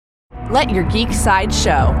Let your geek side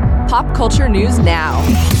show. Pop culture news now.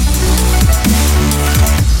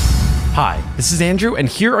 Hi, this is Andrew, and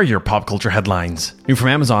here are your pop culture headlines. New from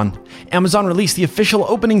Amazon. Amazon released the official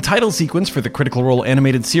opening title sequence for the Critical Role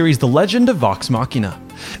animated series The Legend of Vox Machina.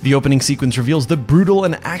 The opening sequence reveals the brutal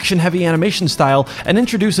and action-heavy animation style and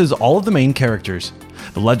introduces all of the main characters.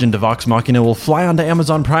 The Legend of Vox Machina will fly onto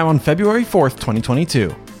Amazon Prime on February 4th,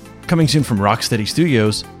 2022. Coming soon from Rocksteady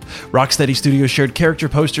Studios. Rocksteady Studios shared character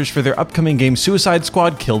posters for their upcoming game Suicide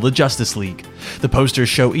Squad Kill the Justice League. The posters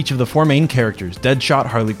show each of the four main characters, Deadshot,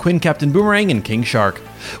 Harley Quinn, Captain Boomerang, and King Shark.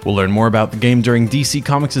 We'll learn more about the game during DC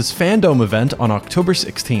Comics' Fandom event on October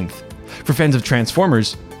 16th. For fans of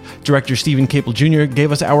Transformers, director Stephen Caple Jr.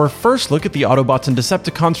 gave us our first look at the Autobots and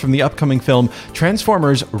Decepticons from the upcoming film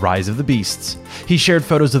Transformers: Rise of the Beasts. He shared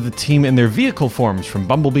photos of the team in their vehicle forms from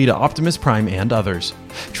Bumblebee to Optimus Prime and others.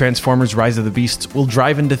 Transformers: Rise of the Beasts will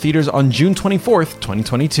drive into theaters on June 24th,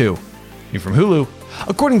 2022. New from Hulu.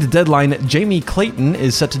 According to Deadline, Jamie Clayton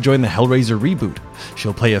is set to join the Hellraiser reboot.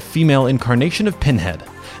 She'll play a female incarnation of Pinhead.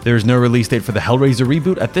 There is no release date for the Hellraiser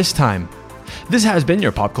reboot at this time. This has been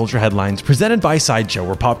your Pop Culture Headlines, presented by Sideshow,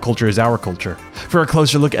 where pop culture is our culture. For a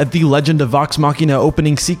closer look at the Legend of Vox Machina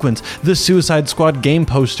opening sequence, the Suicide Squad game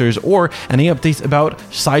posters, or any updates about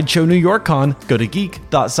Sideshow New York Con, go to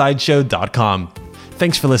geek.sideshow.com.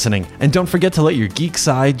 Thanks for listening, and don't forget to let your geek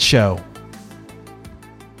side show.